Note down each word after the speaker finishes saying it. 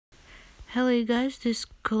Hello you guys, this is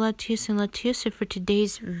Latius and Latius. So for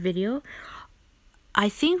today's video, I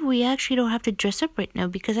think we actually don't have to dress up right now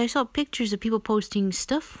because I saw pictures of people posting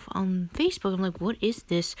stuff on Facebook. I'm like, what is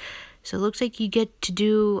this? So it looks like you get to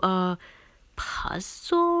do a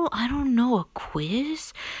puzzle, I don't know, a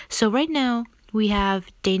quiz. So right now we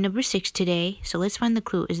have day number 6 today. So let's find the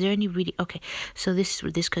clue. Is there any reading? Okay, so this is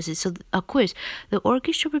where this quiz is. So a quiz. The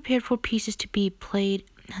orchestra prepared 4 pieces to be played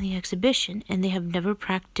on the exhibition, and they have never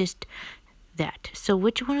practiced that. So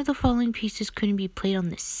which one of the following pieces couldn't be played on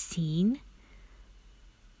the scene?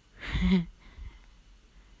 I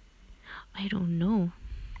don't know.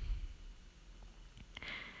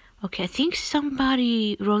 Okay, I think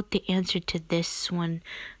somebody wrote the answer to this one.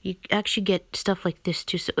 You actually get stuff like this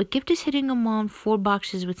too. So a gift is hitting among 4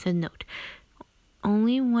 boxes with a note.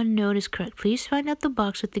 Only one note is correct. Please find out the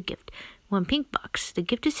box with the gift. 1 pink box. The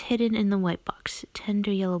gift is hidden in the white box.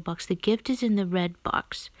 Tender yellow box. The gift is in the red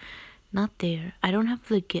box. Not there. I don't have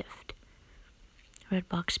the gift. Red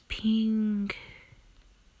box, pink.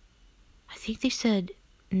 I think they said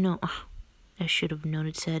no. I should have known.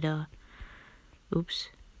 It said oops.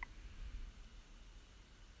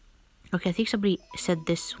 Okay, I think somebody said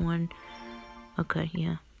this one. Okay,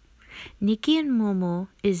 yeah. Nikki and Momo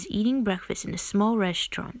is eating breakfast in a small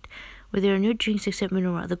restaurant where there are no drinks except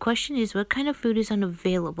mineral water. The question is, what kind of food is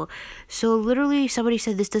unavailable? So literally somebody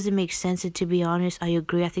said this doesn't make sense, and to be honest, I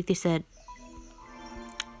agree. I think they said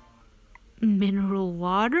mineral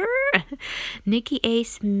water. Nikki,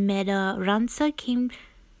 Ace, Meta, Ransa came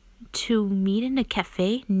to meet in a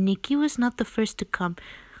cafe. Nikki was not the first to come.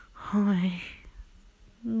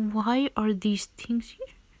 Why are these things here?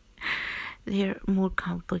 They're more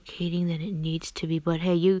complicating than it needs to be. But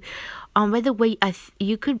hey, you by the way,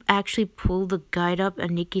 you could actually pull the guide up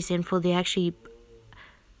and Nikki's info. Let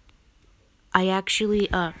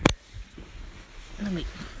me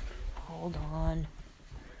hold on.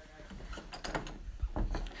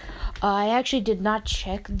 I actually did not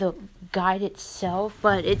check the guide itself,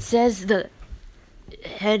 but it says the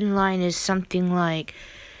headline is something like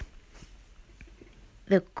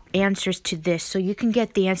the answers to this. So you can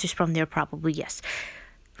get the answers from there probably, yes.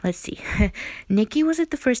 Let's see. Nikki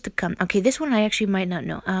wasn't the first to come. Okay, this one I actually might not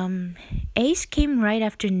know. Ace came right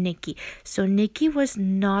after Nikki. So Nikki was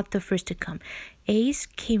not the first to come. Ace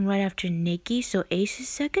came right after Nikki, so Ace is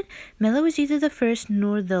second. Mela was either the first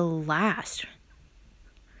nor the last.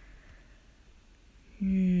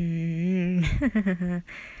 Nikki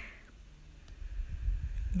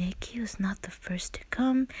was not the first to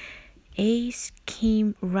come. Ace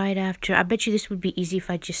came right after. I bet you this would be easy if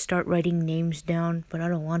I just start writing names down, but I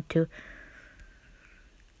don't want to.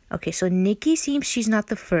 Okay, so Nikki seems she's not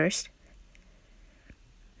the first.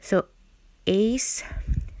 So Ace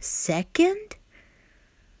second?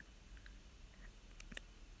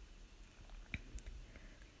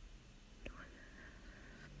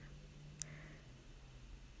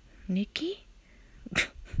 Nikki?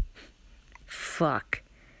 Fuck.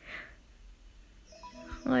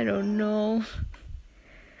 I don't know.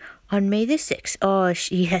 On May the 6th. Oh,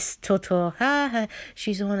 yes, Toto.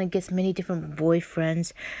 She's the one that gets many different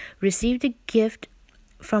boyfriends. Received a gift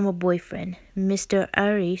from a boyfriend. Mr.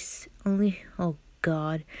 Aris only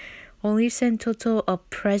sent Toto a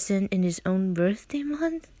present in his own birthday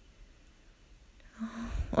month?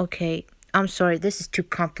 Oh, okay. I'm sorry, this is too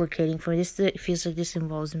complicating for this. It feels like this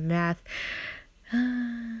involves math.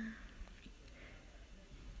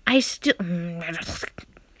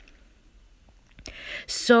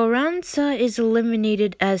 So Ransa is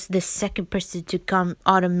eliminated as the second person to come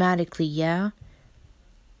automatically, yeah?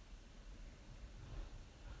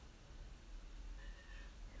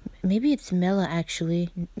 Maybe it's Mela, actually.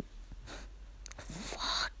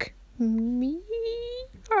 Fuck me.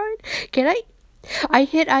 Alright. Can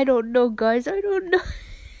I don't know, guys. I don't know.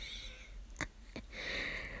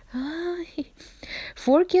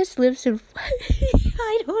 4 guests lives in...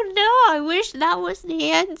 I don't know. I wish that was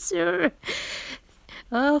the answer.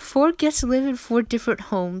 4 guests live in 4 different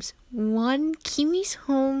homes. 1, Kimi's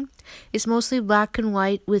home is mostly black and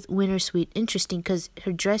white with winter suite. Interesting, because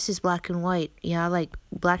her dress is black and white. Yeah, like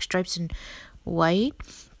black stripes and white.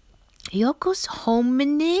 Yoko's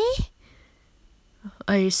homene,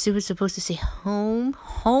 I assume it's supposed to say home.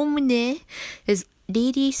 Homene is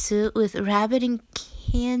lady suit with rabbit and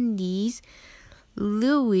candies.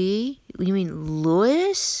 Louis, you mean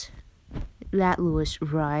Louis? That Louis,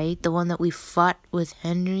 right? The one that we fought with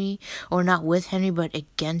Henry, or not with Henry, but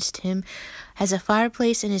against him, has a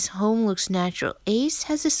fireplace and his home looks natural. Ace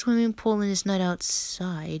has a swimming pool and is not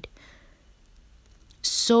outside.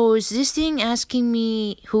 So is this thing asking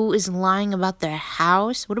me who is lying about their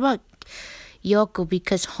house? What about Yoko,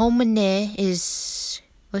 because Homine is...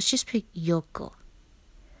 Let's just pick Yoko.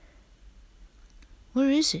 Where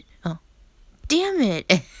is it? Oh. Damn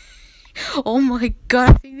it! Oh my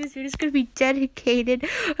god, I think this video is gonna be dedicated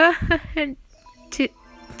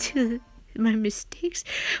to my mistakes.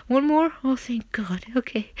 One more? Oh, thank god.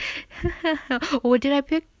 Okay. What did I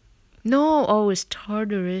pick? No, oh, it's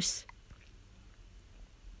Tartarus.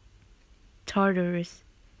 Tartarus.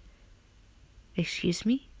 Excuse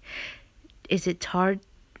me? Is it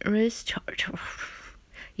Tartarus?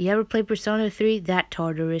 You ever play Persona 3? That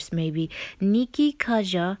Tartarus, maybe. Nikki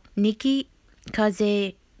Kaja. Nikki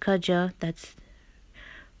Kaja. That's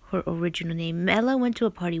her original name. Ella went to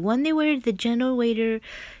a party. One they were the gentle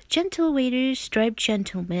waiters, striped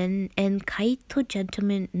gentlemen, and Kaitou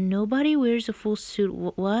Gentlemen. Nobody wears a full suit.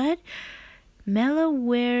 What? Mela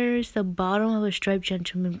wears the bottom of a striped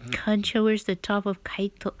gentleman. Kancha wears the top of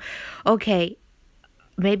Kaitou. Okay,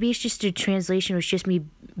 maybe it's just a translation or it's just me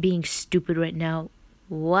being stupid right now.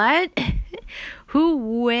 What?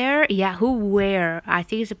 Who wear? Yeah, who wear? I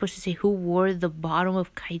think it's supposed to say who wore the bottom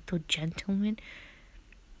of Kaitou Gentlemen.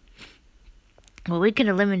 Well, we can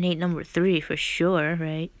eliminate number 3 for sure,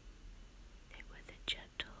 right? They were the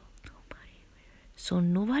gentle. Nobody wears. So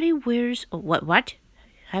nobody wears. Oh, what?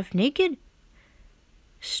 Half naked?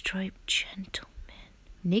 Striped gentleman.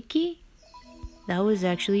 Nikki? That was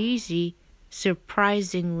actually easy.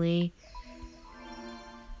 Surprisingly.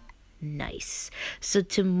 Nice. So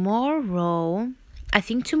tomorrow, I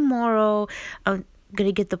think tomorrow I'm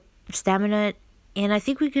gonna get the stamina, and I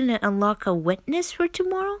think we're gonna unlock a witness for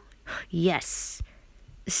tomorrow. Yes.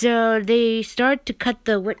 So they start to cut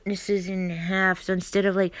the witnesses in half. So instead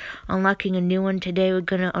of like unlocking a new one today, we're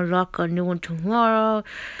gonna unlock a new one tomorrow,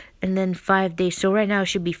 and then 5 days. So right now it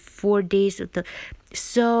should be 4 days of the.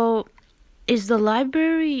 So is the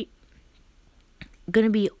library gonna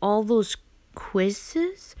be all those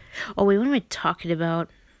quizzes? Oh wait, what am I talking about?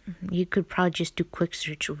 You could probably just do quick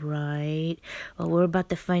search, right? Oh, we're about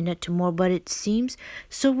to find out tomorrow, but it seems...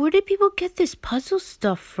 So where did people get this puzzle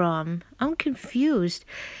stuff from? I'm confused.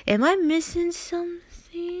 Am I missing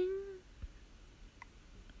something?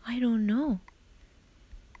 I don't know.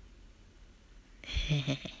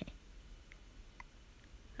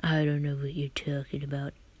 I don't know what you're talking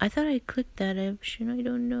about. I thought I clicked that option. I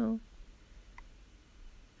don't know.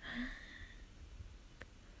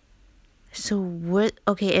 So what?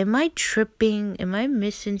 Okay, am I tripping? Am I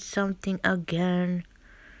missing something again?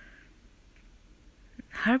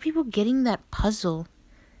 How are people getting that puzzle?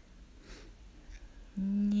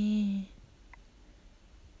 Yeah.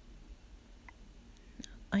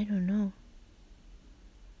 I don't know.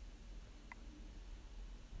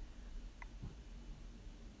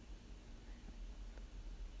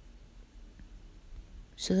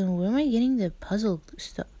 So then where am I getting the puzzle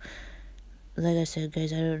stuff? Like I said,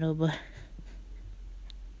 guys, I don't know, but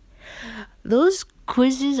those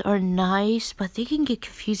quizzes are nice, but they can get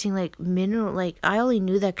confusing, like mineral, like I only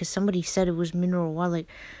knew that because somebody said it was mineral water. Like,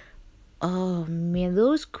 oh man,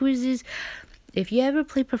 those quizzes, if you ever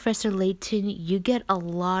play Professor Layton, you get a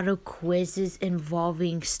lot of quizzes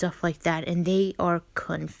involving stuff like that, and they are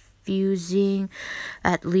confusing.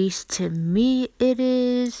 At least to me it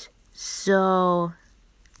is. So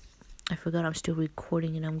I forgot I'm still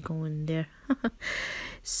recording and I'm going there.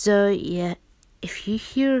 So yeah, if you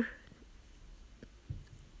hear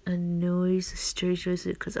a noise, a strange noise,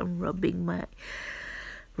 because I'm rubbing my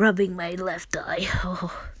left eye.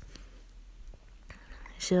 Oh.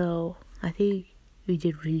 So I think we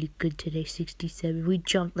did really good today. 67. We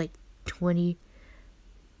jumped like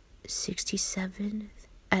 67,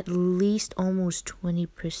 at least almost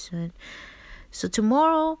 20%. So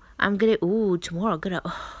tomorrow I'm gonna.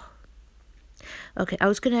 Okay, I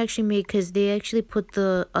was gonna actually make, because they actually put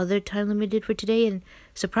the other time limited for today, and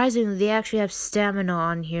surprisingly they actually have stamina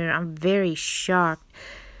on here. I'm very shocked.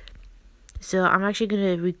 So I'm actually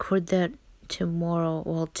gonna record that tomorrow.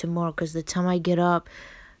 Well, tomorrow, because the time I get up,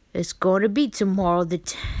 it's going to be tomorrow the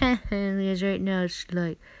 10th. Because right now it's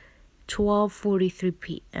like 12:43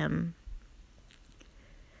 p.m.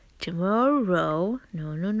 Tomorrow,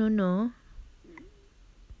 no.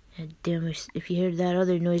 And damn it, if you heard that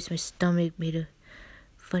other noise, my stomach made a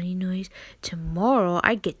funny noise. Tomorrow,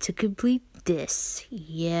 I get to complete this.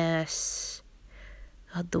 Yes.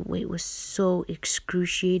 God, the wait was so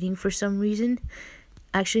excruciating for some reason.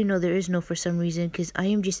 Actually, no, there is no for some reason, because I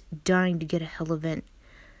am just dying to get a hell event.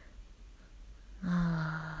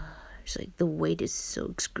 It's like the wait is so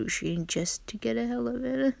excruciating just to get a hell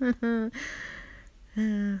event.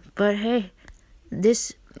 But hey,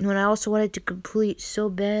 this one I also wanted to complete so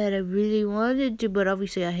bad. I really wanted to, but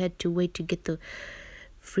obviously I had to wait to get the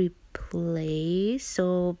free place.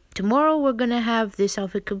 So tomorrow we're gonna have this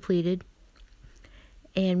outfit completed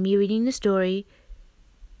and me reading the story.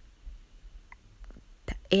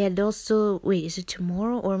 And also, wait, is it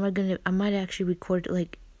tomorrow or I might actually record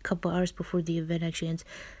like a couple hours before the event actually ends.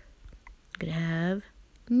 I'm gonna have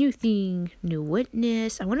new thing, new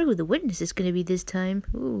witness. I wonder who the witness is gonna be this time.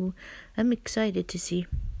 Ooh, I'm excited to see.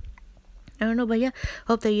 I don't know, but yeah,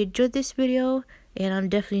 hope that you enjoyed this video. And I'm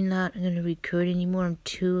definitely not gonna record anymore.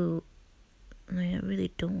 I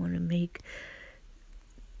really don't want to make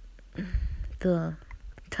the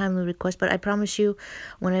timely request, but I promise you,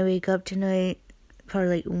 when I wake up tonight,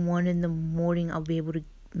 probably like 1 in the morning, I'll be able to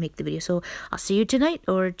make the video. So I'll see you tonight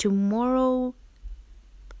or tomorrow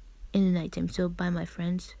in the nighttime. So bye, my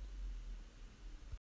friends.